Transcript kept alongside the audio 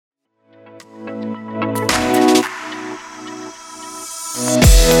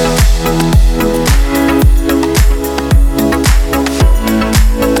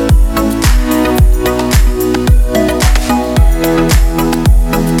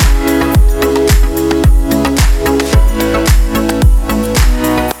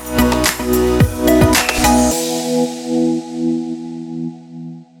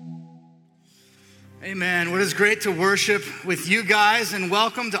Great to worship with you guys, and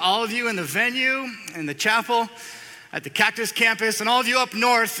welcome to all of you in the venue, in the chapel, at the Cactus Campus, and all of you up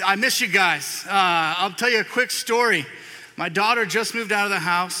north. I miss you guys. I'll tell you a quick story. My daughter just moved out of the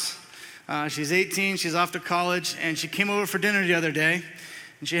house. She's 18, she's off to college, and she came over for dinner the other day.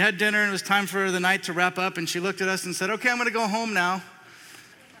 And she had dinner, and it was time for the night to wrap up, and she looked at us and said, "Okay, I'm gonna go home now."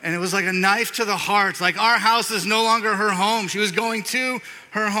 And it was like a knife to the heart. Like, our house is no longer her home. She was going to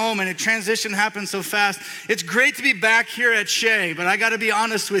her home, and a transition happened so fast. It's great to be back here at Shea, but I got to be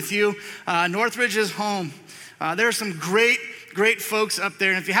honest with you. Northridge is home. There are some great folks up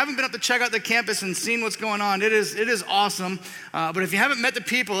there. And if you haven't been up to check out the campus and seen what's going on, it is awesome. But if you haven't met the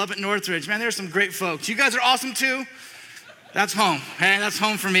people up at Northridge, man, there's some great folks. You guys are awesome too. That's home. Hey, that's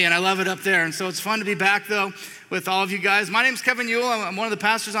home for me, and I love it up there. And so it's fun to be back, though, with all of you guys. My name's Kevin Ewell. I'm one of the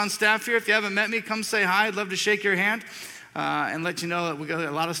pastors on staff here. If you haven't met me, come say hi. I'd love to shake your hand and let you know that we got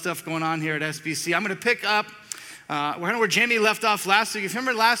a lot of stuff going on here at SBC. I'm going to pick up where Jamie left off last week. If you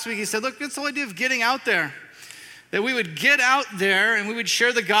remember last week, he said, look, it's the whole idea of getting out there. That we would get out there and we would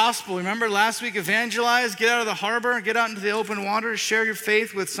share the gospel. Remember last week, evangelize, get out of the harbor, get out into the open water, share your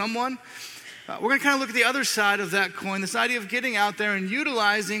faith with someone. We're going to kind of look at the other side of that coin, this idea of getting out there and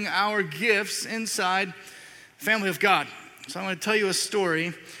utilizing our gifts inside the family of God. So I'm going to tell you a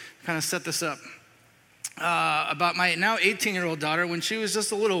story, kind of set this up, about my now 18-year-old daughter. When she was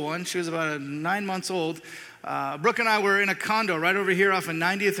just a little one, she was about 9 months old, Brooke and I were in a condo right over here off of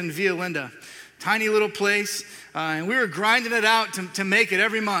 90th and Via Linda. Tiny little place, and we were grinding it out to make it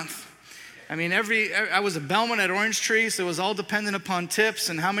every month. I mean, I was a bellman at Orange Tree, so it was all dependent upon tips,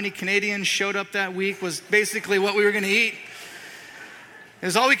 and how many Canadians showed up that week was basically what we were going to eat. It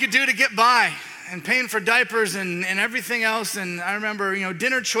was all we could do to get by, and paying for diapers and everything else. And I remember,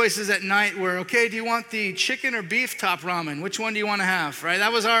 dinner choices at night were, okay, do you want the chicken or beef top ramen? Which one do you want to have, right?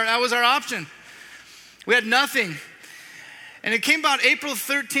 That was our option. We had nothing. And it came about April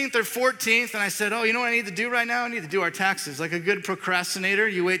 13th or 14th, and I said, you know what I need to do right now? I need to do our taxes. Like a good procrastinator,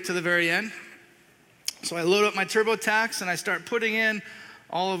 you wait to the very end. So I load up my TurboTax, and I start putting in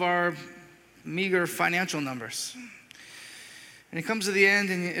all of our meager financial numbers. And it comes to the end,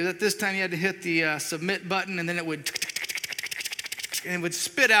 and at this time you had to hit the submit button, and then it would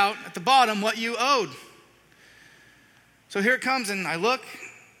spit out at the bottom what you owed. So here it comes, and I look,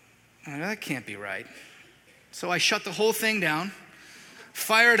 and that can't be right. So I shut the whole thing down,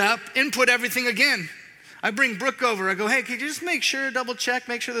 fire it up, input everything again. I bring Brooke over. I go, hey, can you just make sure, double check,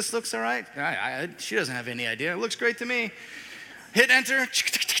 make sure this looks all right? She doesn't have any idea. It looks great to me. Hit enter.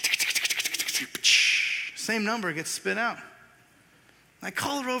 Same number gets spit out. I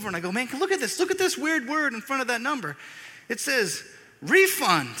call her over and I go, man, look at this weird word in front of that number. It says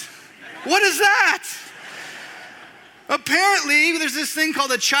refund. What is that? Apparently, there's this thing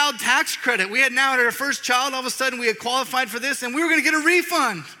called a child tax credit. We had now had our first child. All of a sudden, we had qualified for this, and we were going to get a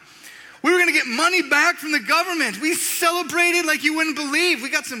refund. We were going to get money back from the government. We celebrated like you wouldn't believe.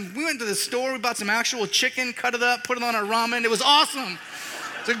 We went to the store. We bought some actual chicken, cut it up, put it on our ramen. It was awesome.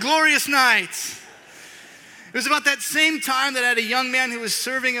 It was a glorious night. It was about that same time that I had a young man who was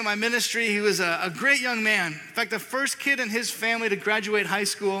serving in my ministry. He was a great young man. In fact, the first kid in his family to graduate high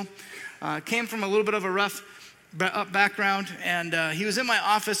school, came from a little bit of a rough background, and he was in my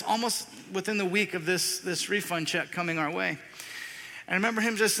office almost within the week of this refund check coming our way. And I remember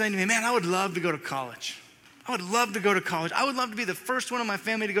him just saying to me, man, I would love to go to college. I would love to go to college. I would love to be the first one in my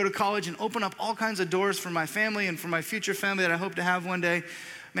family to go to college and open up all kinds of doors for my family and for my future family that I hope to have one day.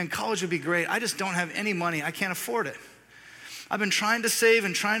 Man, college would be great. I just don't have any money. I can't afford it. I've been trying to save,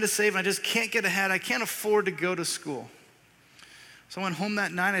 and I just can't get ahead. I can't afford to go to school. So I went home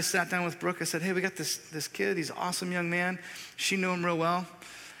that night. I sat down with Brooke. I said, hey, we got this kid. He's an awesome young man. She knew him real well. I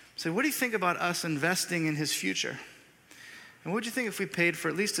said, what do you think about us investing in his future? And what would you think if we paid for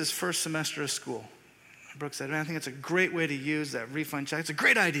at least his first semester of school? And Brooke said, man, I think it's a great way to use that refund check. It's a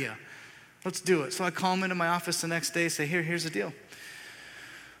great idea. Let's do it. So I call him into my office the next day, say, here's the deal.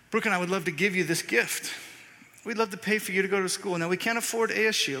 Brooke and I would love to give you this gift. We'd love to pay for you to go to school. Now, we can't afford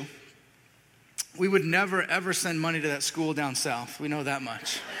ASU. We would never, ever send money to that school down south. We know that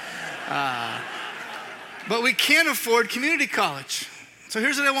much. But we can't afford community college. So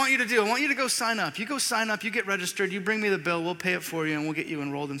here's what I want you to do. I want you to go sign up. You go sign up, you get registered, you bring me the bill, we'll pay it for you, and we'll get you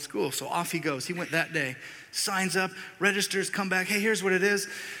enrolled in school. So off he goes. He went that day, signs up, registers, come back. Hey, here's what it is.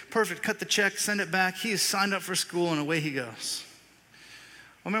 Perfect, cut the check, send it back. He is signed up for school, and away he goes.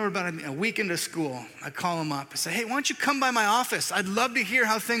 I remember about a week into school, I call him up. I say, hey, why don't you come by my office? I'd love to hear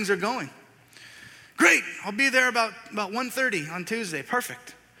how things are going. Great, I'll be there about 1:30 on Tuesday.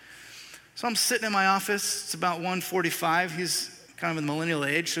 Perfect. So I'm sitting in my office. It's about 1:45. He's kind of in the millennial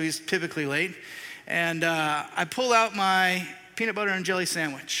age, so he's typically late. And I pull out my peanut butter and jelly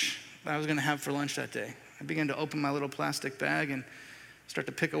sandwich that I was going to have for lunch that day. I begin to open my little plastic bag and start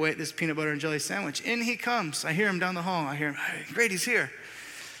to pick away at this peanut butter and jelly sandwich. In he comes. I hear him down the hall. I hear him, hey, great, he's here.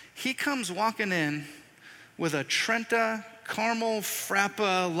 He comes walking in with a Trenta caramel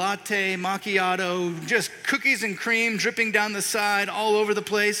frappa latte macchiato, just cookies and cream dripping down the side all over the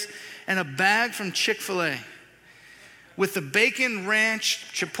place, and a bag from Chick-fil-A with the bacon ranch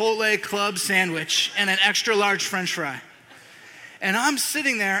Chipotle club sandwich and an extra large French fry. And I'm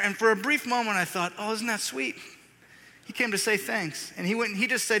sitting there, and for a brief moment I thought, oh, isn't that sweet? He came to say thanks. And he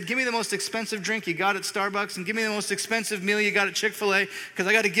just said, give me the most expensive drink you got at Starbucks and give me the most expensive meal you got at Chick-fil-A because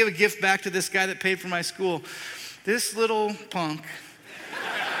I got to give a gift back to this guy that paid for my school. This little punk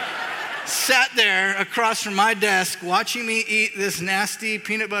sat there across from my desk watching me eat this nasty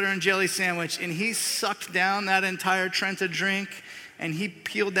peanut butter and jelly sandwich, and he sucked down that entire Trenta drink, and he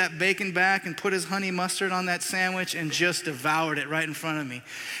peeled that bacon back and put his honey mustard on that sandwich and just devoured it right in front of me.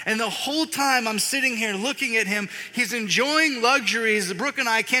 And the whole time I'm sitting here looking at him, he's enjoying luxuries Brooke and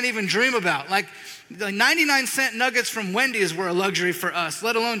I can't even dream about. Like 99-cent nuggets from Wendy's were a luxury for us,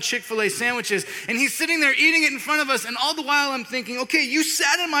 let alone Chick-fil-A sandwiches. And he's sitting there eating it in front of us, and all the while I'm thinking, okay, you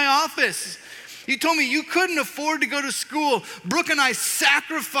sat in my office. You told me you couldn't afford to go to school. Brooke and I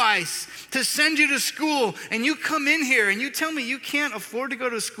sacrifice to send you to school, and you come in here and you tell me you can't afford to go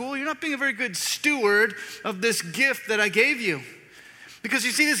to school? You're not being a very good steward of this gift that I gave you. Because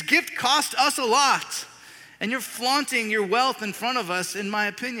you see, this gift cost us a lot, and you're flaunting your wealth in front of us, in my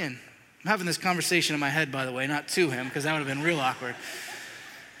opinion. I'm having this conversation in my head, by the way, not to him, because that would have been real awkward.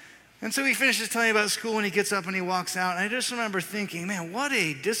 And so he finishes telling me about school, and he gets up and he walks out. And I just remember thinking, man, what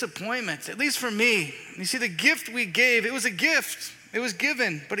a disappointment, at least for me. You see, the gift we gave, it was a gift. It was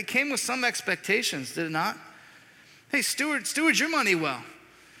given, but it came with some expectations, did it not? Hey, steward your money well.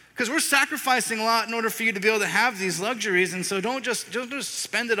 Because we're sacrificing a lot in order for you to be able to have these luxuries. And so don't just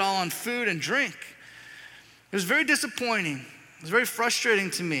spend it all on food and drink. It was very disappointing. It was very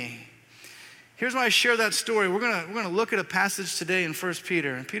frustrating to me. Here's why I share that story. We're gonna look at a passage today in 1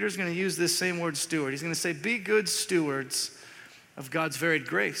 Peter, and Peter's gonna use this same word, steward. He's gonna say, be good stewards of God's varied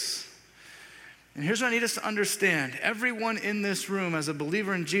grace. And here's what I need us to understand. Everyone in this room, as a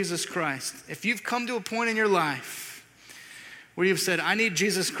believer in Jesus Christ, if you've come to a point in your life where you've said, I need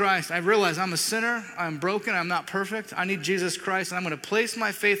Jesus Christ, I realize I'm a sinner, I'm broken, I'm not perfect, I need Jesus Christ, and I'm gonna place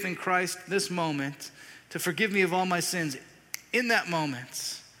my faith in Christ this moment to forgive me of all my sins. In that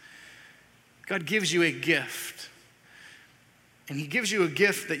moment, God gives you a gift. And he gives you a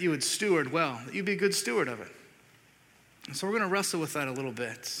gift that you would steward well, that you'd be a good steward of it. And so we're going to wrestle with that a little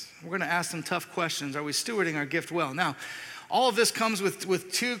bit. We're going to ask some tough questions. Are we stewarding our gift well? Now, all of this comes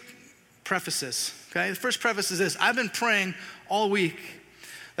with two prefaces, okay? The first preface is this. I've been praying all week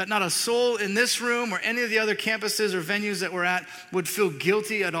that not a soul in this room or any of the other campuses or venues that we're at would feel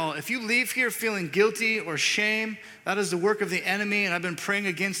guilty at all. If you leave here feeling guilty or shame, that is the work of the enemy, and I've been praying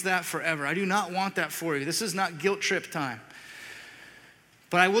against that forever. I do not want that for you. This is not guilt trip time.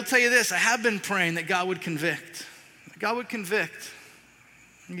 But I will tell you this, I have been praying that God would convict. God would convict.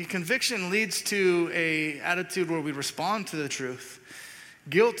 The conviction leads to an attitude where we respond to the truth.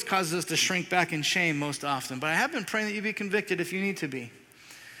 Guilt causes us to shrink back in shame most often. But I have been praying that you be convicted if you need to be.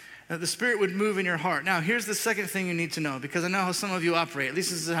 That the Spirit would move in your heart. Now, here's the second thing you need to know, because I know how some of you operate. At least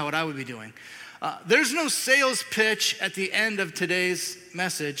this is what I would be doing. There's no sales pitch at the end of today's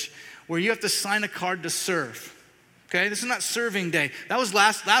message where you have to sign a card to serve. Okay, this is not serving day. That was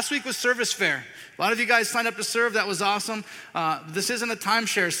last week was service fair. A lot of you guys signed up to serve. That was awesome. This isn't a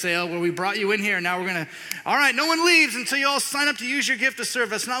timeshare sale where we brought you in here and now we're going to, all right, no one leaves until you all sign up to use your gift to serve.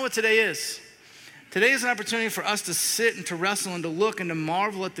 That's not what today is. Today is an opportunity for us to sit and to wrestle and to look and to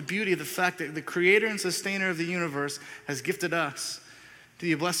marvel at the beauty of the fact that the creator and sustainer of the universe has gifted us to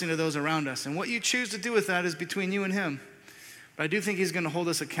be a blessing to those around us. And what you choose to do with that is between you and him. But I do think he's going to hold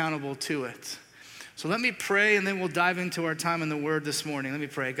us accountable to it. So let me pray, and then we'll dive into our time in the Word this morning. Let me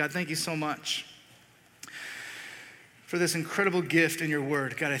pray. God, thank you so much for this incredible gift in your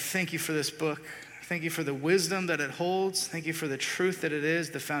Word. God, I thank you for this book. Thank you for the wisdom that it holds. Thank you for the truth that it is,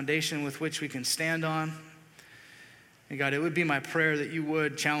 the foundation with which we can stand on. And God, it would be my prayer that you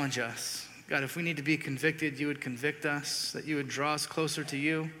would challenge us. God, if we need to be convicted, you would convict us, that you would draw us closer to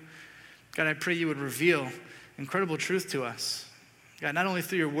you. God, I pray you would reveal incredible truth to us. God, not only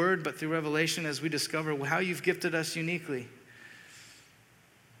through your word, but through revelation as we discover how you've gifted us uniquely.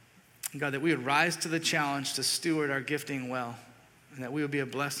 God, that we would rise to the challenge to steward our gifting well, and that we would be a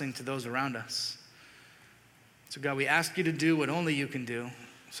blessing to those around us. So God, we ask you to do what only you can do,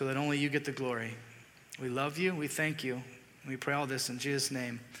 so that only you get the glory. We love you, we thank you, we pray all this in Jesus'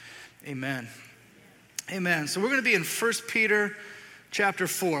 name. Amen. Amen. So we're going to be in 1 Peter chapter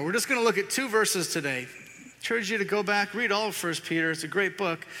 4. We're just going to look at 2 verses today. I encourage you to go back, read all of 1 Peter. It's a great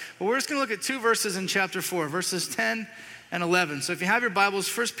book. But we're just going to look at 2 verses in chapter 4, verses 10 and 11. So if you have your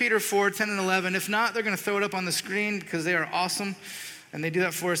Bibles, 1 Peter 4, 10 and 11. If not, they're going to throw it up on the screen because they are awesome. And they do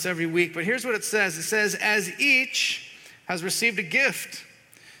that for us every week. But here's what it says. It says, as each has received a gift,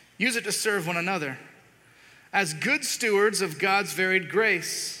 use it to serve one another. As good stewards of God's varied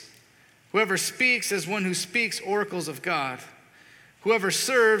grace, whoever speaks as one who speaks oracles of God. Whoever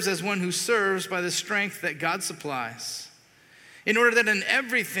serves as one who serves by the strength that God supplies. In order that in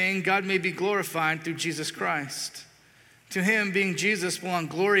everything God may be glorified through Jesus Christ. To him, being Jesus, belong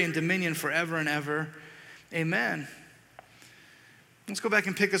glory and dominion forever and ever. Amen. Let's go back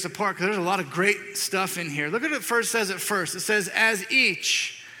and pick this apart because there's a lot of great stuff in here. Look at what it first says at first. It says, as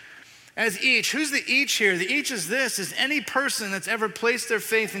each. As each. Who's the each here? The each is this, is any person that's ever placed their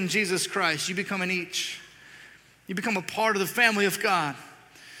faith in Jesus Christ. You become an each. You become a part of the family of God.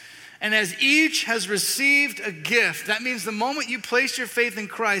 And as each has received a gift, that means the moment you place your faith in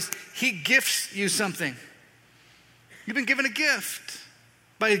Christ, he gifts you something. You've been given a gift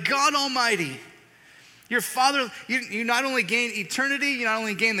by God Almighty. Your Father, you not only gain eternity, you not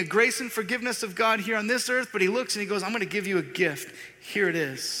only gain the grace and forgiveness of God here on this earth, but he looks and he goes, I'm going to give you a gift. Here it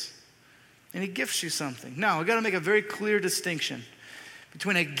is. And he gifts you something. Now, I've got to make a very clear distinction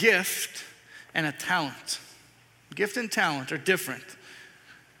between a gift and a talent. Gift and talent are different.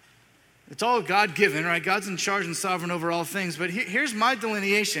 It's all God-given, right? God's in charge and sovereign over all things. But here's my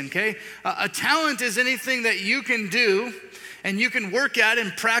delineation, okay? A talent is anything that you can do and you can work at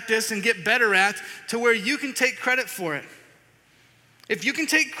and practice and get better at to where you can take credit for it. If you can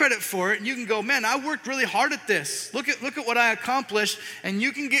take credit for it and you can go, man, I worked really hard at this. Look at what I accomplished, and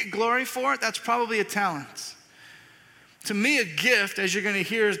you can get glory for it, that's probably a talent. To me, a gift, as you're going to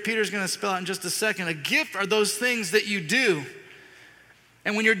hear, as Peter's going to spell out in just a second, a gift are those things that you do.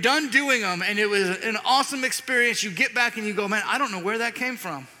 And when you're done doing them and it was an awesome experience, you get back and you go, man, I don't know where that came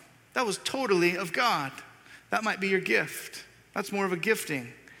from. That was totally of God. That might be your gift. That's more of a gifting.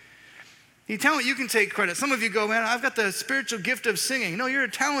 You talent, you can take credit. Some of you go, man, I've got the spiritual gift of singing. No, you're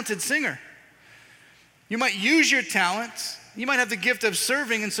a talented singer. You might use your talent. You might have the gift of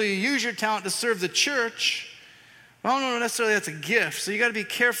serving, and so you use your talent to serve the church. Well, I don't know necessarily that's a gift. So you got to be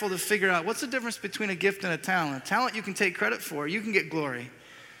careful to figure out what's the difference between a gift and a talent. Talent you can take credit for. You can get glory.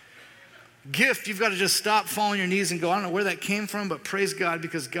 Gift, you've got to just stop, fall on your knees and go, I don't know where that came from, but praise God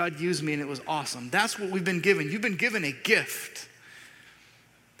because God used me and it was awesome. That's what we've been given. You've been given a gift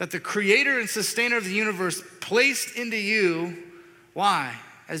that the creator and sustainer of the universe placed into you. Why?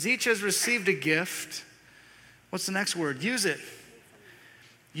 As each has received a gift, what's the next word? Use it.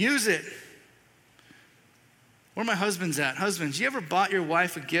 Use it. Where my husband's at? Husbands, you ever bought your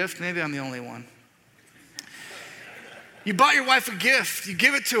wife a gift? Maybe I'm the only one. You bought your wife a gift. You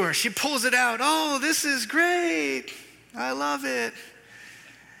give it to her. She pulls it out. Oh, this is great. I love it.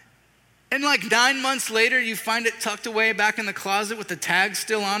 And like 9 months later, you find it tucked away back in the closet with the tag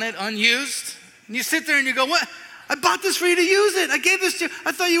still on it, unused. And you sit there and you go, what? I bought this for you to use it. I gave this to you.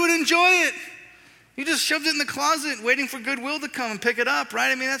 I thought you would enjoy it. You just shoved it in the closet waiting for Goodwill to come and pick it up,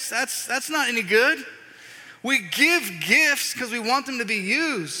 right? I mean, that's not any good. We give gifts because we want them to be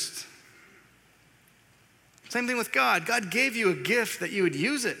used. Same thing with God. God gave you a gift that you would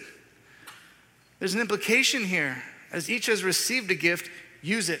use it. There's an implication here. As each has received a gift,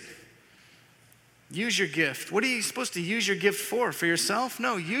 use it. Use your gift. What are you supposed to use your gift for? For yourself?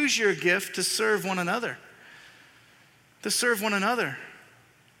 No, use your gift to serve one another. To serve one another.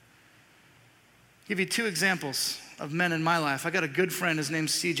 I'll give you 2 examples of men in my life. I got a good friend, his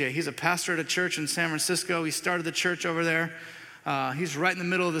name's CJ. He's a pastor at a church in San Francisco. He started the church over there. He's right in the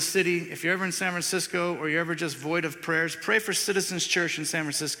middle of the city. If you're ever in San Francisco or you're ever just void of prayers, pray for Citizens Church in San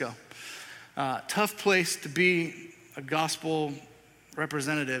Francisco. Tough place to be a gospel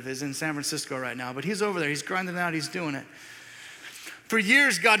representative is in San Francisco right now, but he's over there. He's grinding out. He's doing it. For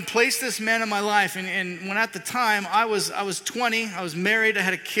years, God placed this man in my life, and when at the time I was 20, I was married, I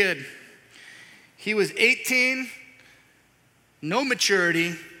had a kid. He was 18, no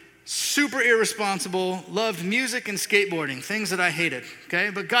maturity, super irresponsible, loved music and skateboarding, things that I hated, okay?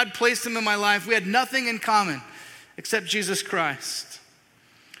 But God placed him in my life. We had nothing in common except Jesus Christ.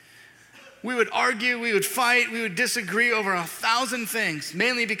 We would argue, we would fight, we would disagree over 1,000 things,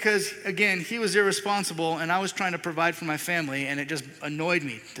 mainly because, again, he was irresponsible and I was trying to provide for my family, and it just annoyed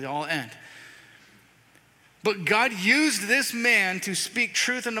me to all end. But God used this man to speak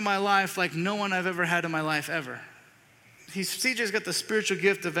truth into my life like no one I've ever had in my life ever. CJ's got the spiritual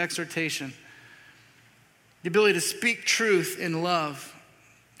gift of exhortation, the ability to speak truth in love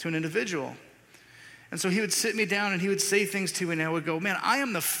to an individual. And so he would sit me down and he would say things to me, and I would go, man, I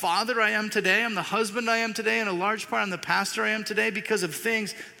am the father I am today. I'm the husband I am today. And a large part, I'm the pastor I am today because of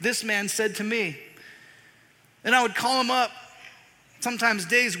things this man said to me. And I would call him up sometimes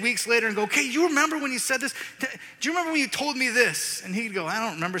days, weeks later and go, okay, you remember when you said this? Do you remember when you told me this? And he'd go, I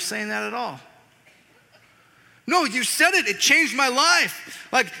don't remember saying that at all. No, you said it. It changed my life.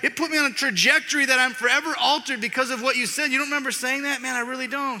 Like, it put me on a trajectory that I'm forever altered because of what you said. You don't remember saying that? Man, I really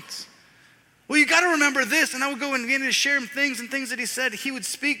don't. Well, you got to remember this. And I would go and begin to share him things that he said. He would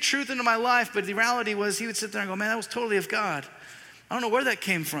speak truth into my life, but the reality was he would sit there and go, man, that was totally of God. I don't know where that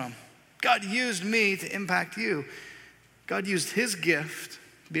came from. God used me to impact you. God used his gift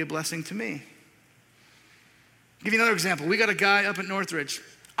to be a blessing to me. I'll give you another example. We got a guy up at Northridge.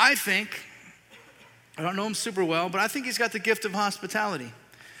 I don't know him super well, but I think he's got the gift of hospitality.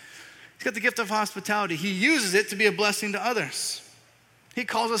 He's got the gift of hospitality. He uses it to be a blessing to others. He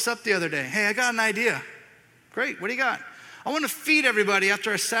calls us up the other day. Hey, I got an idea. Great, what do you got? I want to feed everybody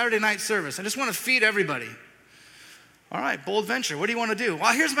after our Saturday night service. I just want to feed everybody. All right, bold venture. What do you want to do?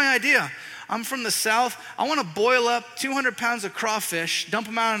 Well, here's my idea. I'm from the South. I want to boil up 200 pounds of crawfish, dump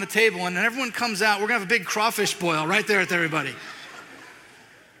them out on the table, and then everyone comes out. We're going to have a big crawfish boil right there with everybody.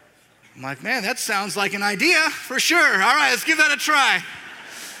 I'm like, man, that sounds like an idea for sure. All right, let's give that a try.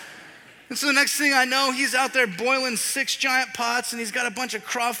 And so the next thing I know, he's out there boiling 6 giant pots, and he's got a bunch of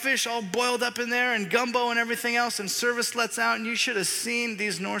crawfish all boiled up in there and gumbo and everything else, and service lets out, and you should have seen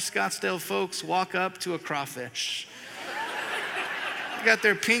these North Scottsdale folks walk up to a crawfish. They got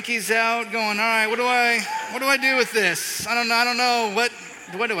their pinkies out going, all right, what do I do with this? I don't know.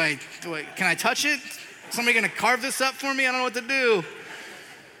 What do I, can I touch it? Somebody gonna carve this up for me? I don't know what to do.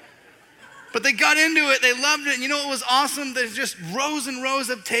 But they got into it, they loved it, and you know what was awesome? There's just rows and rows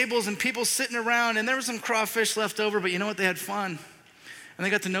of tables and people sitting around, and there was some crawfish left over, but you know what? They had fun. And they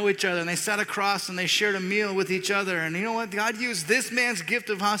got to know each other, and they sat across and they shared a meal with each other. And you know what? God used this man's gift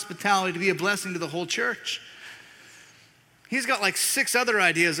of hospitality to be a blessing to the whole church. He's got like 6 other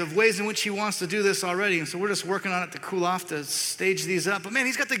ideas of ways in which he wants to do this already, and so we're just working on it to cool off to stage these up. But man,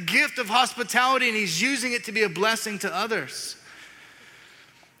 he's got the gift of hospitality, and he's using it to be a blessing to others.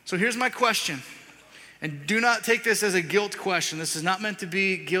 So here's my question, and do not take this as a guilt question. This is not meant to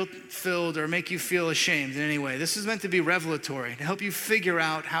be guilt-filled or make you feel ashamed in any way. This is meant to be revelatory, to help you figure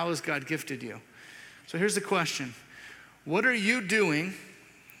out how has God gifted you. So here's the question. What are you doing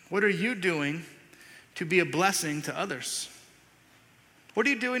to be a blessing to others? What are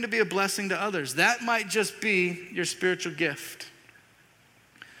you doing to be a blessing to others? That might just be your spiritual gift.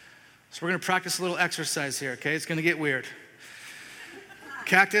 So we're going to practice a little exercise here, okay? It's going to get weird.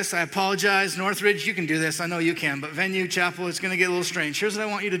 Cactus, I apologize. Northridge, you can do this. I know you can. But Venue, Chapel, it's going to get a little strange. Here's what I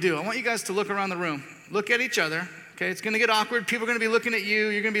want you to do. I want you guys to look around the room. Look at each other. Okay, it's going to get awkward. People are going to be looking at you.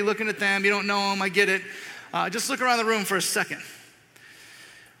 You're going to be looking at them. You don't know them. I get it. Just look around the room for a second.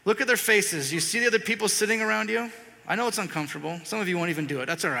 Look at their faces. You see the other people sitting around you? I know it's uncomfortable. Some of you won't even do it.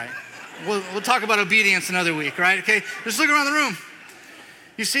 That's all right. We'll talk about obedience another week, right? Okay, just look around the room.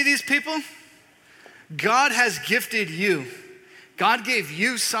 You see these people? God has gifted you. God gave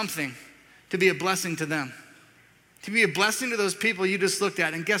you something to be a blessing to them, to be a blessing to those people you just looked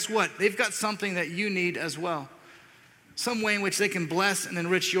at. And guess what? They've got something that you need as well, some way in which they can bless and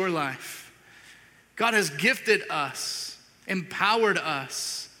enrich your life. God has gifted us, empowered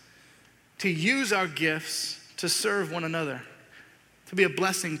us to use our gifts to serve one another, to be a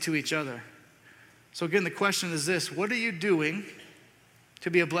blessing to each other. So again, the question is this: what are you doing to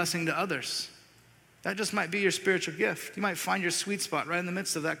be a blessing to others? That just might be your spiritual gift. You might find your sweet spot right in the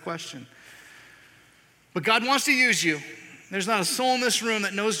midst of that question. But God wants to use you. There's not a soul in this room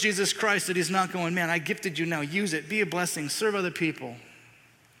that knows Jesus Christ that he's not going, man, I gifted you now. Use it. Be a blessing. Serve other people.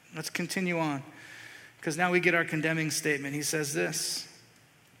 Let's continue on, because now we get our condemning statement. He says this: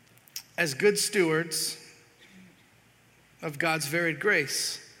 as good stewards of God's varied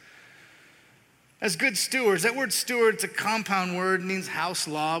grace. As good stewards, that word steward's a compound word, means house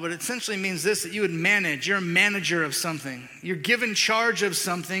law, but it essentially means this: that you would manage. You're a manager of something. You're given charge of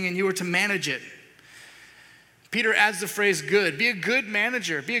something and you were to manage it. Peter adds the phrase good. Be a good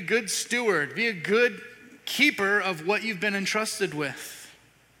manager. Be a good steward. Be a good keeper of what you've been entrusted with.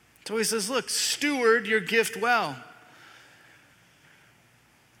 So he says, look, steward your gift well.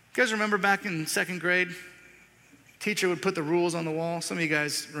 You guys remember back in second grade? Teacher would put the rules on the wall. Some of you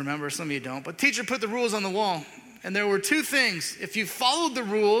guys remember, some of you don't. But teacher put the rules on the wall. And there were two things. If you followed the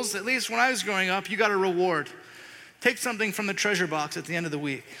rules, at least when I was growing up, you got a reward. Take something from the treasure box at the end of the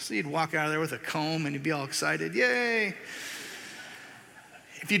week. So you'd walk out of there with a comb and you'd be all excited. Yay.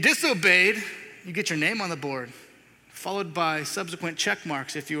 If you disobeyed, you get your name on the board, followed by subsequent check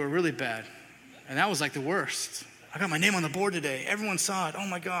marks if you were really bad. And that was like the worst. I got my name on the board today. Everyone saw it. Oh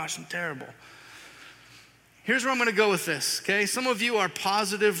my gosh, I'm terrible. Here's where I'm going to go with this, okay? Some of you are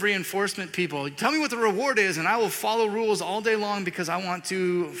positive reinforcement people. Tell me what the reward is, and I will follow rules all day long because I want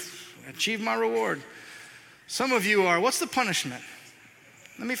to achieve my reward. Some of you are, what's the punishment?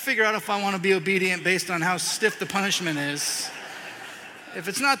 Let me figure out if I want to be obedient based on how stiff the punishment is. If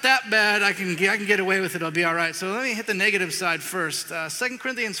it's not that bad, I can get away with it. I'll be all right. So let me hit the negative side first. 2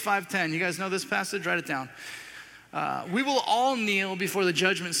 Corinthians 5:10. You guys know this passage? Write it down. We will all kneel before the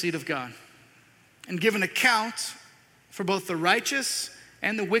judgment seat of God and give an account for both the righteous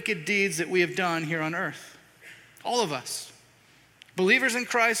and the wicked deeds that we have done here on earth. All of us. Believers in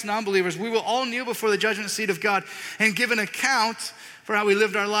Christ, non-believers, we will all kneel before the judgment seat of God and give an account for how we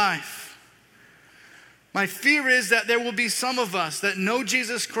lived our life. My fear is that there will be some of us that know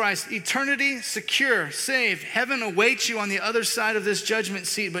Jesus Christ, eternity secure, saved. Heaven awaits you on the other side of this judgment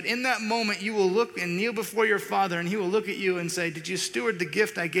seat. But in that moment, you will look and kneel before your Father, and he will look at you and say, did you steward the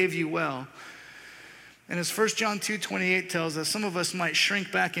gift I gave you well? And as 1 John 2:28 tells us, some of us might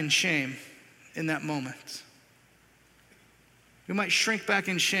shrink back in shame in that moment. We might shrink back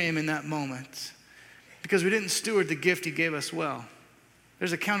in shame in that moment because we didn't steward the gift he gave us well.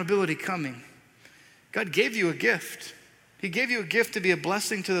 There's accountability coming. God gave you a gift. He gave you a gift to be a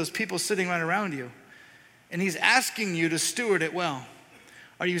blessing to those people sitting right around you. And he's asking you to steward it well.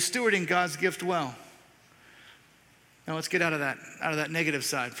 Are you stewarding God's gift well? Now let's get out of that negative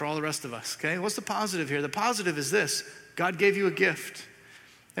side for all the rest of us, okay? What's the positive here? The positive is this. God gave you a gift.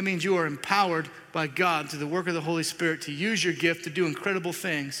 That means you are empowered by God through the work of the Holy Spirit to use your gift to do incredible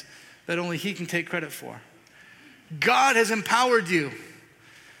things that only he can take credit for. God has empowered you.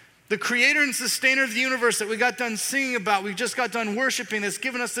 The creator and sustainer of the universe that we got done singing about, we just got done worshiping, that's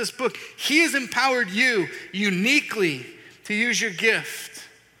given us this book. He has empowered you uniquely to use your gift.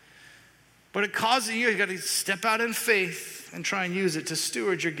 But it causes you got to step out in faith and try and use it to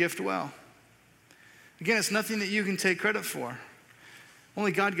steward your gift well. Again, it's nothing that you can take credit for.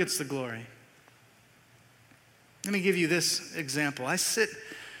 Only God gets the glory. Let me give you this example. I sit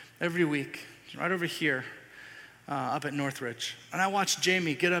every week right over here up at Northridge, and I watch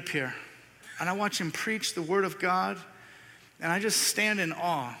Jamie get up here, and I watch him preach the word of God, and I just stand in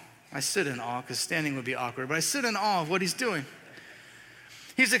awe. I sit in awe because standing would be awkward, but I sit in awe of what he's doing.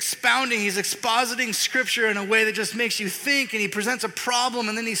 He's expounding, he's expositing scripture in a way that just makes you think, and he presents a problem,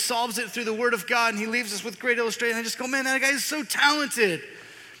 and then he solves it through the word of God, and he leaves us with great illustration. I just go, man, that guy is so talented.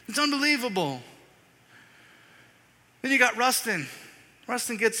 It's unbelievable. Then you got Rustin.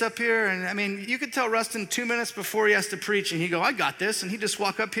 Rustin gets up here, and I mean, you could tell Rustin 2 minutes before he has to preach, and he'd go, I got this, and he'd just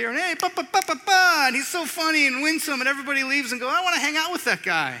walk up here, and hey, and he's so funny and winsome, and everybody leaves and go, I want to hang out with that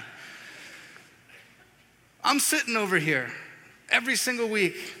guy. I'm sitting over here every single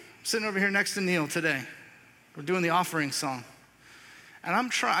week, sitting over here next to Neil today. We're doing the offering song. And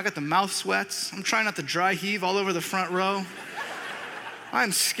I got the mouth sweats. I'm trying not to dry heave all over the front row.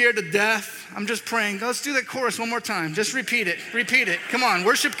 I'm scared to death. I'm just praying. Let's do that chorus one more time. Just repeat it. Repeat it. Come on,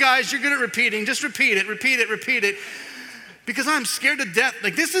 worship guys, you're good at repeating. Just repeat it, repeat it, repeat it. Because I'm scared to death.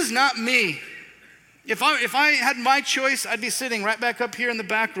 Like, this is not me. If I had my choice, I'd be sitting right back up here in the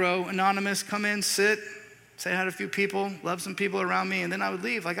back row, anonymous, come in, sit, say hi to a few people, love some people around me, and then I would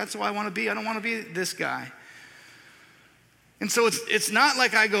leave. Like, that's who I want to be. I don't want to be this guy. And so it's not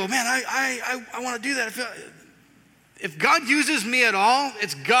like I go, man, I want to do that. If God uses me at all,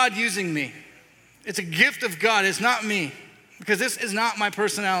 it's God using me. It's a gift of God. It's not me, because this is not my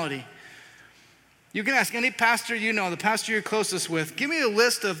personality. You can ask any pastor you know, the pastor you're closest with, give me a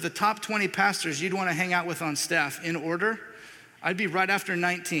list of the top 20 pastors you'd want to hang out with on staff in order. I'd be right after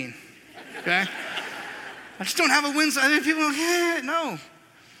 19, okay? I just don't have a win. People are like, no.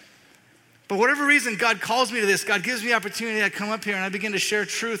 But whatever reason, God calls me to this. God gives me opportunity. I come up here and I begin to share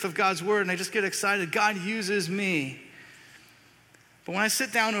truth of God's word, and I just get excited. God uses me. But when I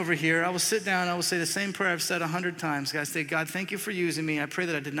sit down over here, I will sit down, I will say the same prayer I've said 100 times. I say, God, thank you for using me. I pray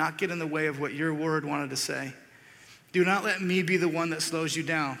that I did not get in the way of what your word wanted to say. Do not let me be the one that slows you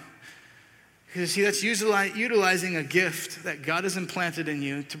down. Because see, that's utilizing a gift that God has implanted in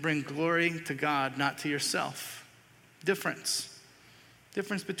you to bring glory to God, not to yourself. Difference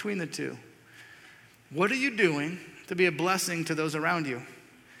between the two. What are you doing to be a blessing to those around you?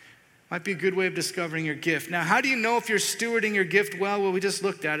 Might be a good way of discovering your gift. Now, how do you know if you're stewarding your gift well? Well, we just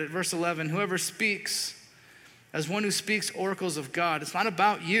looked at it. Verse 11, whoever speaks as one who speaks oracles of God. It's not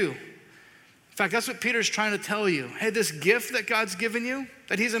about you. In fact, that's what Peter's trying to tell you. Hey, this gift that God's given you,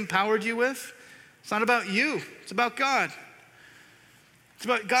 that he's empowered you with, it's not about you. It's about God. It's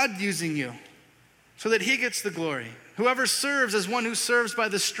about God using you so that he gets the glory. Whoever serves as one who serves by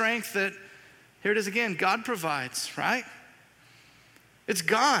the strength that, here it is again, God provides, right? It's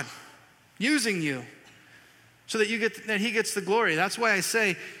God using you so that he gets the glory. That's why I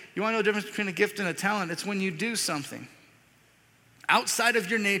say, you want to know the difference between a gift and a talent? It's when you do something outside of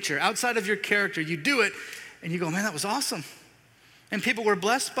your nature, outside of your character. You do it and you go, man, that was awesome. And people were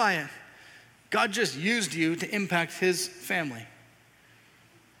blessed by it. God just used you to impact his family.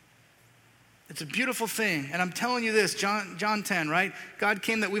 It's a beautiful thing. And I'm telling you this, John 10, right? God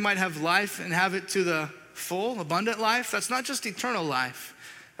came that we might have life and have it to the full, abundant life. That's not just eternal life.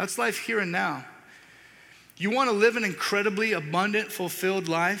 That's life here and now. You want to live an incredibly abundant, fulfilled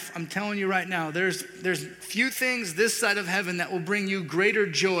life? I'm telling you right now, there's few things this side of heaven that will bring you greater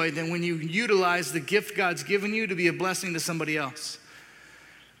joy than when you utilize the gift God's given you to be a blessing to somebody else.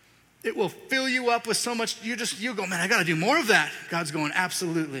 It will fill you up with so much, you go, man, I got to do more of that. God's going,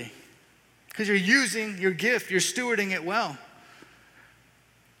 absolutely. Because you're using your gift, you're stewarding it well.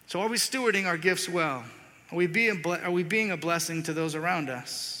 So are we stewarding our gifts well? Are we being a blessing to those around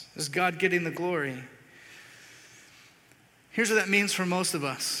us? Is God getting the glory? Here's what that means for most of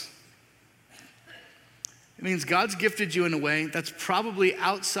us. It means God's gifted you in a way that's probably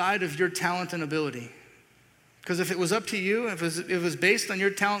outside of your talent and ability. Because if it was up to you, if it was based on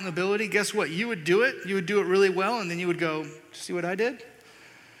your talent and ability, guess what? You would do it. You would do it really well, and then you would go, see what I did?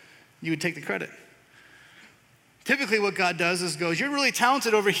 You would take the credit. Typically what God does is goes, you're really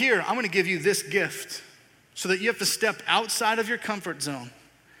talented over here. I'm going to give you this gift so that you have to step outside of your comfort zone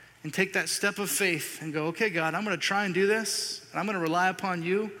and take that step of faith and go, okay, God, I'm going to try and do this, and I'm going to rely upon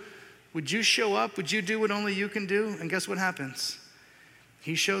you. Would you show up? Would you do what only you can do? And guess what happens?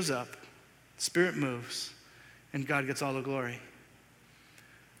 He shows up, Spirit moves, and God gets all the glory.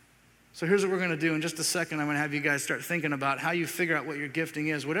 So here's what we're going to do. In just a second, I'm going to have you guys start thinking about how you figure out what your gifting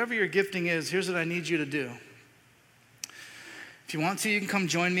is. Whatever your gifting is, here's what I need you to do. If you want to, you can come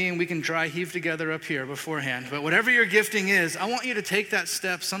join me and we can dry heave together up here beforehand. But whatever your gifting is, I want you to take that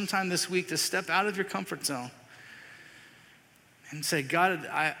step sometime this week to step out of your comfort zone and say, God,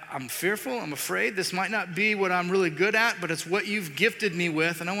 I'm fearful, I'm afraid. This might not be what I'm really good at, but it's what you've gifted me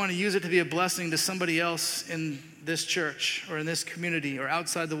with, and I want to use it to be a blessing to somebody else in this church or in this community or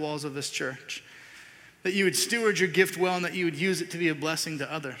outside the walls of this church. That you would steward your gift well and that you would use it to be a blessing to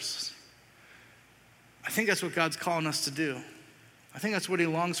others. I think that's what God's calling us to do. I think that's what he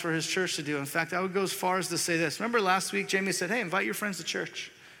longs for his church to do. In fact, I would go as far as to say this. Remember last week, Jamie said, hey, invite your friends to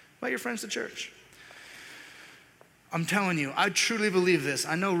church. Invite your friends to church. I'm telling you, I truly believe this.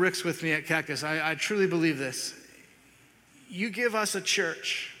 I know Rick's with me at Cactus. I truly believe this. You give us a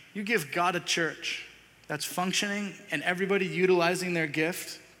church. You give God a church that's functioning and everybody utilizing their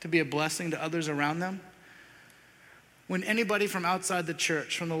gift to be a blessing to others around them. When anybody from outside the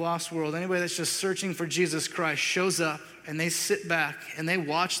church, from the lost world, anybody that's just searching for Jesus Christ shows up and they sit back and they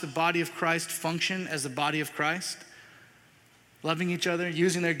watch the body of Christ function as the body of Christ, loving each other,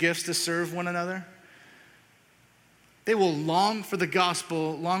 using their gifts to serve one another, they will long for the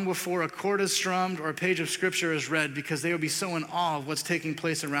gospel long before a chord is strummed or a page of scripture is read, because they will be so in awe of what's taking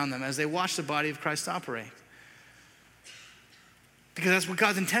place around them as they watch the body of Christ operate. Because that's what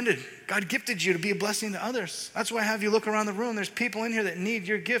God's intended. God gifted you to be a blessing to others. That's why I have you look around the room. There's people in here that need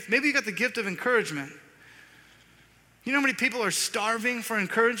your gift. Maybe you got the gift of encouragement. You know how many people are starving for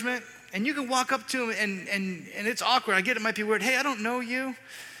encouragement? And you can walk up to them and it's awkward. I get it might be weird. Hey, I don't know you,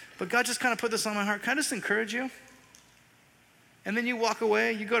 but God just kind of put this on my heart. Can I just encourage you? And then you walk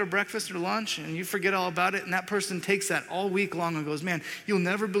away, you go to breakfast or lunch, and you forget all about it, and that person takes that all week long and goes, man, you'll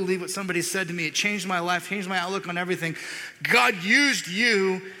never believe what somebody said to me. It changed my life, changed my outlook on everything. God used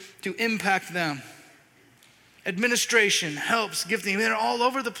you to impact them. Administration, helps, gifting, they're all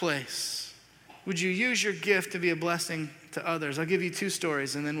over the place. Would you use your gift to be a blessing to others? I'll give you 2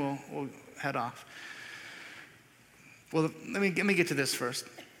 stories, and then we'll head off. Well, let me get to this first.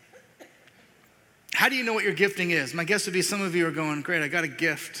 How do you know what your gifting is? My guess would be some of you are going, great, I got a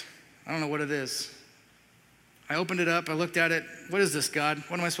gift. I don't know what it is. I opened it up, I looked at it. What is this, God?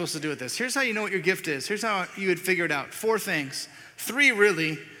 What am I supposed to do with this? Here's how you know what your gift is. Here's how you would figure it out. 4 things. 3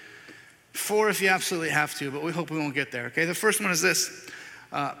 really. 4 if you absolutely have to, but we hope we won't get there, okay? The first one is this.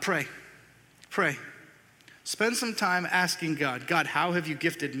 Pray. Pray. Spend some time asking God, God, how have you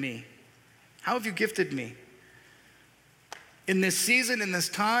gifted me? How have you gifted me? In this season, in this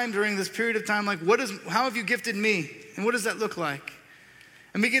time, during this period of time, how have you gifted me? And what does that look like?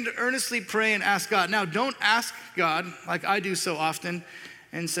 And begin to earnestly pray and ask God. Now, don't ask God, like I do so often,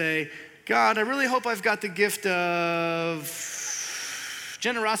 and say, God, I really hope I've got the gift of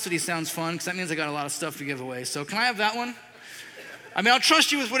generosity. Sounds fun, because that means I got a lot of stuff to give away. So can I have that one? I mean, I'll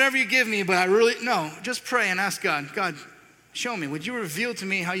trust you with whatever you give me, but no, just pray and ask God, God, show me. Would you reveal to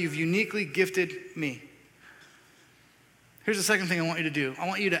me how you've uniquely gifted me? Here's the second thing I want you to do. I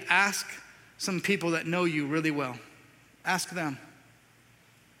want you to ask some people that know you really well. Ask them,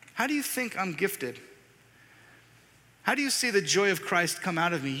 how do you think I'm gifted? How do you see the joy of Christ come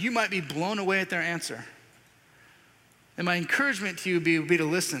out of me? You might be blown away at their answer. And my encouragement to you would be to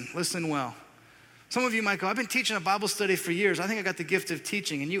listen well. Some of you might go, I've been teaching a Bible study for years. I think I got the gift of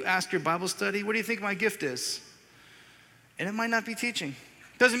teaching. And you ask your Bible study, what do you think my gift is? And it might not be teaching.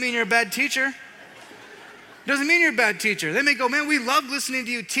 Doesn't mean you're a bad teacher. Doesn't mean you're a bad teacher. They may go, man, we love listening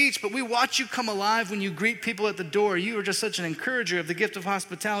to you teach, but we watch you come alive when you greet people at the door. You are just such an encourager of the gift of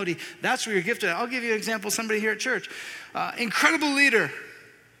hospitality. That's where you're gifted. I'll give you an example of somebody here at church. Incredible leader.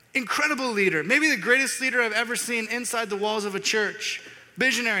 Incredible leader. Maybe the greatest leader I've ever seen inside the walls of a church.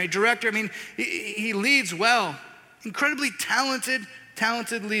 Visionary, director. I mean, he leads well. Incredibly talented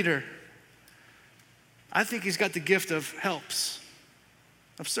leader. I think he's got the gift of helps,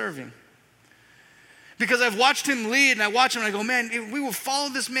 of serving. Because I've watched him lead, and I watch him and I go, man, if we will follow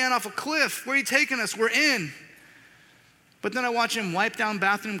this man off a cliff. Where are you taking us? We're in. But then I watch him wipe down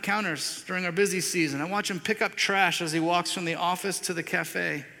bathroom counters during our busy season. I watch him pick up trash as he walks from the office to the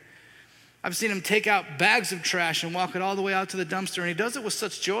cafe. I've seen him take out bags of trash and walk it all the way out to the dumpster, and he does it with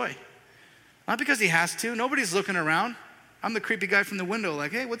such joy. Not because he has to. Nobody's looking around. I'm the creepy guy from the window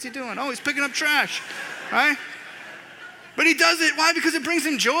like, hey, what's he doing? Oh, he's picking up trash, right? But he does it. Why? Because it brings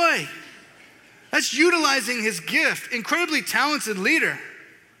him joy. That's utilizing his gift. Incredibly talented leader.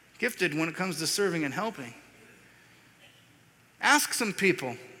 Gifted when it comes to serving and helping. Ask some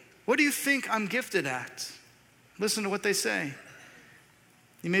people, what do you think I'm gifted at? Listen to what they say.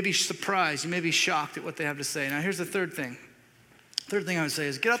 You may be surprised. You may be shocked at what they have to say. Now, here's the third thing. Third thing I would say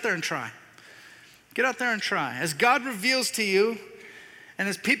is get out there and try. Get out there and try. As God reveals to you and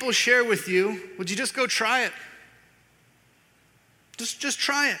as people share with you, would you just go try it? Just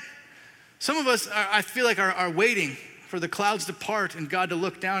try it. Some of us, I feel like, are waiting for the clouds to part and God to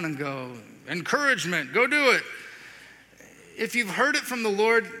look down and go, encouragement, go do it. If you've heard it from the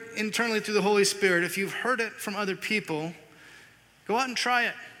Lord internally through the Holy Spirit, if you've heard it from other people, go out and try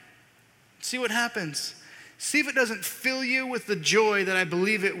it. See what happens. See if it doesn't fill you with the joy that I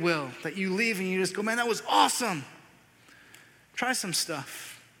believe it will. That you leave and you just go, man, that was awesome. Try some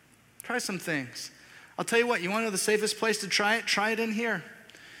stuff. Try some things. I'll tell you what, you want to know the safest place to try it? Try it in here.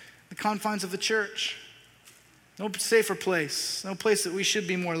 The confines of the church. No safer place. No place that we should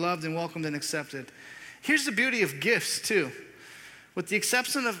be more loved and welcomed and accepted. Here's the beauty of gifts too. With the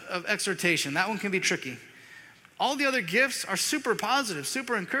exception of exhortation, that one can be tricky. All the other gifts are super positive,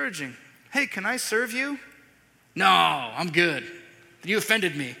 super encouraging. Hey, can I serve you? No, I'm good. You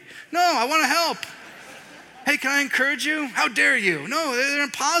offended me. No, I want to help. Hey, can I encourage you? How dare you? No, they're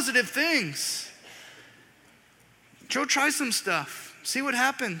positive things. Go try some stuff. See what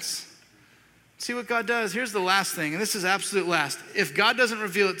happens. See what God does. Here's the last thing, and this is absolute last. If God doesn't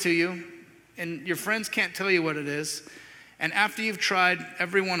reveal it to you, and your friends can't tell you what it is, and after you've tried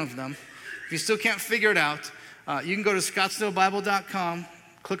every one of them, if you still can't figure it out, you can go to scottsdalebible.com,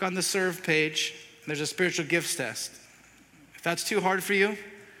 click on the serve page, and there's a spiritual gifts test. If that's too hard for you,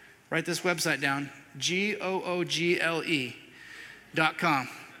 write this website down, google.com.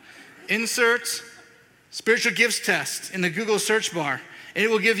 Insert spiritual gifts test in the Google search bar, and it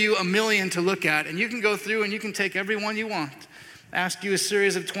will give you 1 million to look at, and you can go through and you can take every one you want. Ask you a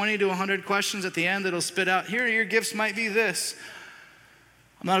series of 20 to 100 questions at the end that'll spit out, here, your gifts might be this.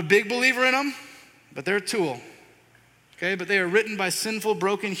 I'm not a big believer in them, but they're a tool. Okay, but they are written by sinful,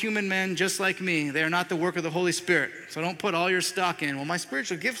 broken human men just like me. They are not the work of the Holy Spirit. So don't put all your stock in. Well, my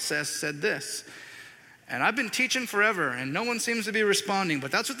spiritual gifts test said this. And I've been teaching forever, and no one seems to be responding.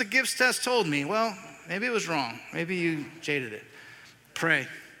 But that's what the gifts test told me. Well, maybe it was wrong. Maybe you jaded it. Pray.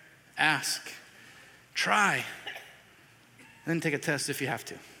 Ask. Try. And then take a test if you have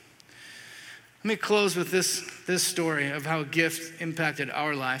to. Let me close with this story of how a gift impacted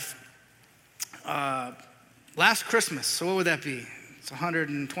our life. Last Christmas, so what would that be? It's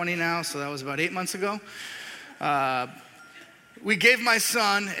 120 now, so that was about 8 months ago. we gave my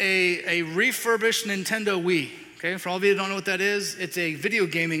son a refurbished Nintendo Wii. Okay, for all of you who don't know what that is, it's a video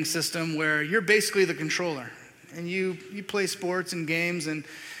gaming system where you're basically the controller. And you play sports and games,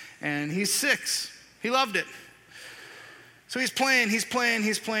 and he's 6. He loved it. So he's playing,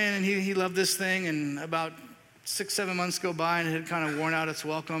 and he loved this thing. And about 6-7 months go by, and it had kind of worn out its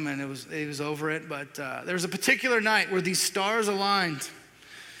welcome, and he was over it. But there was a particular night where these stars aligned.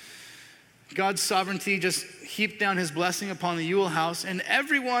 God's sovereignty just heaped down his blessing upon the Ewell house, and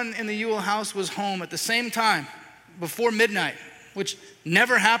everyone in the Ewell house was home at the same time, before midnight, which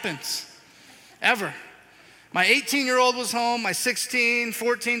never happens, ever. My 18-year-old was home, my 16,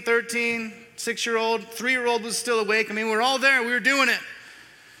 14, 13, 6-year-old, 3-year-old was still awake. I mean, we're all there, we were doing it.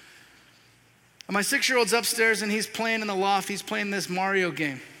 And my 6-year-old's upstairs, and he's playing in the loft. He's playing this Mario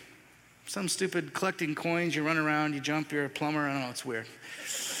game. Some stupid collecting coins, you run around, you jump, you're a plumber, I don't know, it's weird.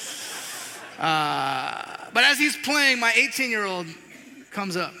 But as he's playing, my 18-year-old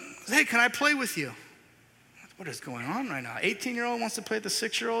comes up. Says, hey, can I play with you? What is going on right now? 18-year-old wants to play with the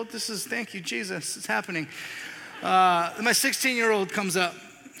 6-year-old? Thank you, Jesus, it's happening. My 16-year-old comes up.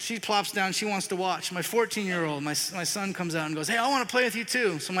 She plops down, she wants to watch. My 14-year-old, my son comes out and goes, hey, I want to play with you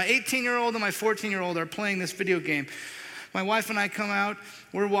too. So my 18-year-old and my 14-year-old are playing this video game. My wife and I come out,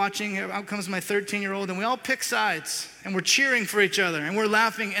 we're watching, out comes my 13-year-old, and we all pick sides, and we're cheering for each other, and we're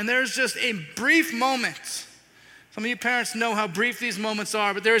laughing, and there's just a brief moment. Some of you parents know how brief these moments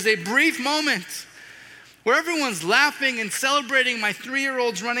are, but there's a brief moment where everyone's laughing and celebrating. My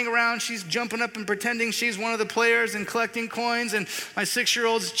 3-year-old's running around. She's jumping up and pretending she's one of the players and collecting coins. And my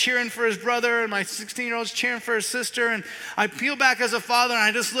 6-year-old's cheering for his brother. And my 16-year-old's cheering for his sister. And I peel back as a father and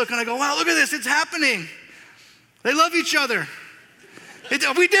I just look and I go, wow, look at this. It's happening. They love each other. We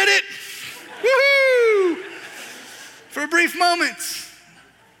did it. Woohoo! For a brief moment.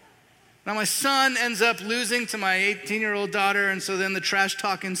 Now my son ends up losing to my 18-year-old daughter, and so then the trash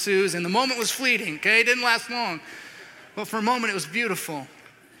talk ensues, and the moment was fleeting, okay? It didn't last long. But for a moment, it was beautiful.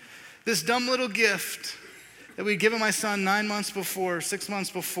 This dumb little gift that we'd given my son 9 months before, 6 months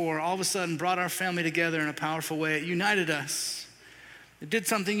before, all of a sudden brought our family together in a powerful way. It united us. It did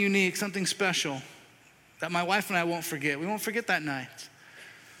something unique, something special that my wife and I won't forget. We won't forget that night.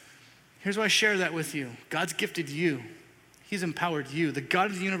 Here's why I share that with you. God's gifted you. He's empowered you. The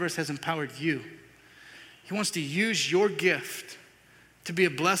God of the universe has empowered you. He wants to use your gift to be a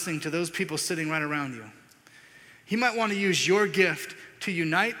blessing to those people sitting right around you. He might want to use your gift to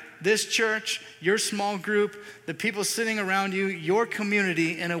unite this church, your small group, the people sitting around you, your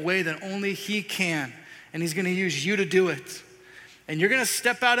community in a way that only he can. And he's going to use you to do it. And you're going to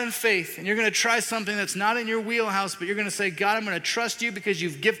step out in faith, and you're going to try something that's not in your wheelhouse, but you're going to say, God, I'm going to trust you because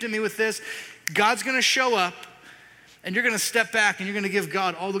you've gifted me with this. God's going to show up. And you're going to step back and you're going to give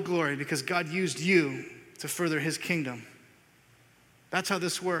God all the glory because God used you to further his kingdom. That's how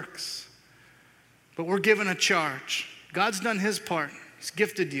this works. But we're given a charge. God's done his part. He's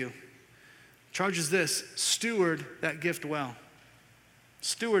gifted you. Charge is this: steward that gift well.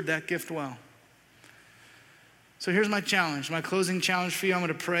 Steward that gift well. So here's my challenge, my closing challenge for you. I'm going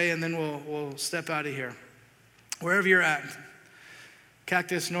to pray and then we'll step out of here. Wherever you're at,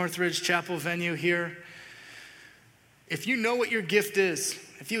 Cactus, Northridge, Chapel, venue here. If you know what your gift is,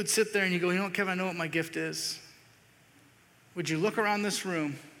 if you would sit there and you go, you know what, Kevin, I know what my gift is. Would you look around this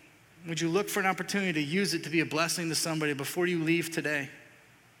room? Would you look for an opportunity to use it to be a blessing to somebody before you leave today?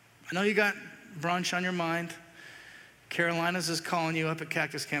 I know you got brunch on your mind. Carolina's is calling you up at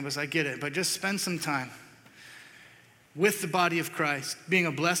Cactus Campus. I get it, but just spend some time with the body of Christ, being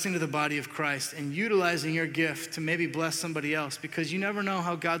a blessing to the body of Christ and utilizing your gift to maybe bless somebody else because you never know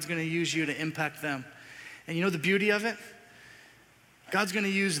how God's going to use you to impact them. And you know the beauty of it? God's going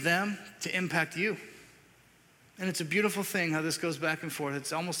to use them to impact you. And it's a beautiful thing how this goes back and forth.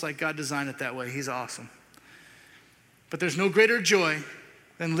 It's almost like God designed it that way. He's awesome. But there's no greater joy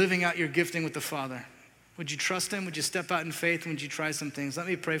than living out your gifting with the Father. Would you trust him? Would you step out in faith? Would you try some things? Let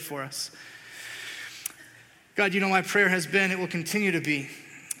me pray for us. God, you know my prayer has been, it will continue to be,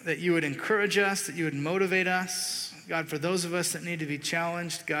 that you would encourage us, that you would motivate us. God, for those of us that need to be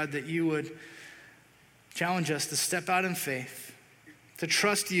challenged, God, that you would challenge us to step out in faith, to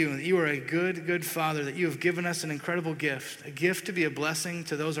trust you, that you are a good, good Father, that you have given us an incredible gift, a gift to be a blessing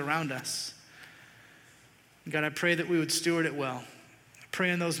to those around us. God, I pray that we would steward it well. I pray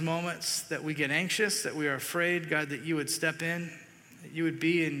in those moments that we get anxious, that we are afraid, God, that you would step in, that you would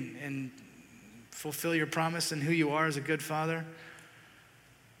be and fulfill your promise and who you are as a good Father.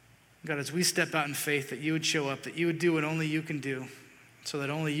 God, as we step out in faith, that you would show up, that you would do what only you can do, so that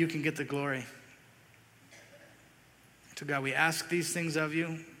only you can get the glory. So God, we ask these things of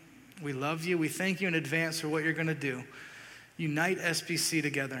you. We love you. We thank you in advance for what you're going to do. unite SBC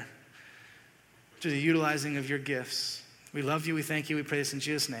together through the utilizing of your gifts. We love you. We thank you. We pray this in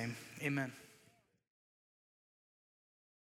Jesus' name. Amen.